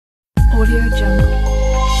Audio Jungle.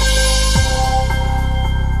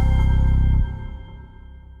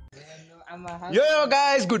 Yo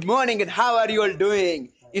guys, good morning and how are you all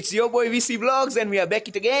doing? It's your boy VC Vlogs and we are back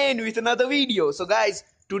it again with another video. So guys,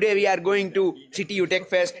 today we are going to GTU Tech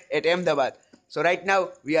Fest at Ahmedabad. So right now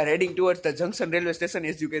we are heading towards the Junction railway station,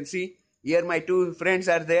 as you can see. Here my two friends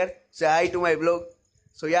are there. Say hi to my vlog.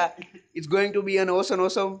 So yeah, it's going to be an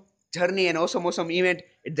awesome journey and awesome event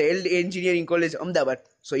at the LD Engineering College Ahmedabad.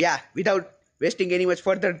 So yeah, without wasting any much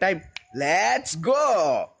further time, let's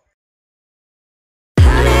go!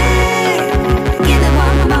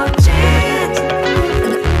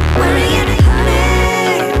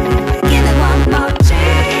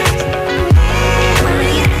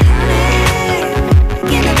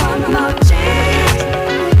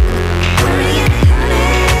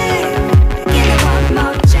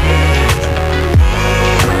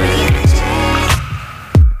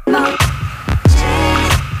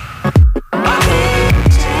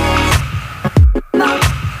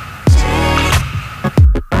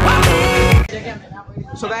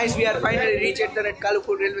 So guys, we are finally reached at the Red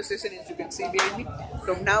Kalupur railway station, as you can see behind me.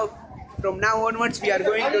 From now onwards, we are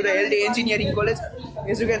going to the LD Engineering College.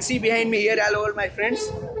 As you can see behind me, here are all my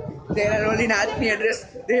friends. They are all in army address.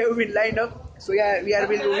 They have been lined up. So yeah, we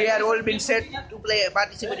are all been set to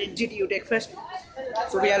participate in GTU Tech Fest.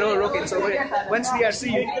 So we are all rocking. So once we are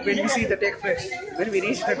when we see the Tech Fest, when we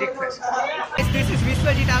reach the Tech Fest. This is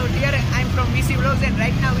Vishwajit out here. I'm from VC Vlogs and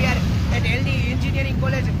right now we are at LD Engineering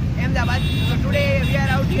College, Ahmedabad. So today we are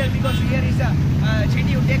out here because here is a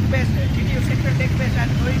GTU Tech Fest, GTU Central Tech Fest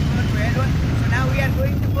are going on to head on. So now we are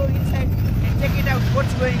going to go inside and check it out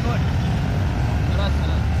what's going on.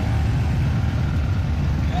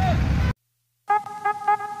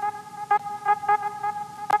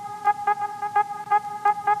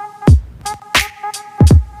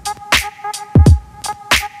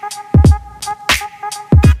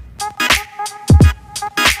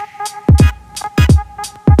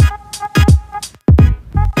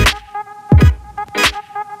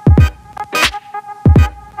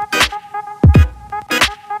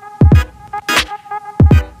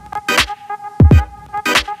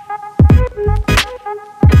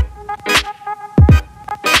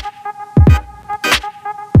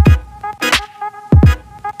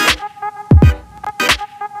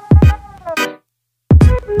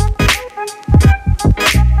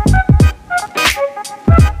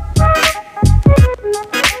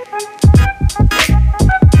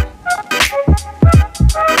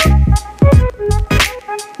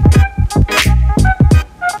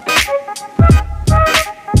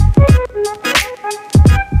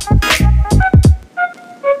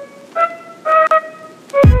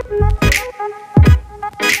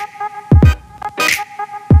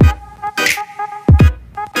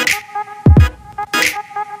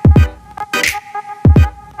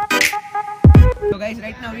 So guys,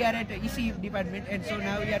 right now we are at the EC department and so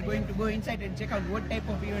now we are going to go inside and check out what type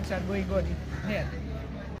of events are going on here.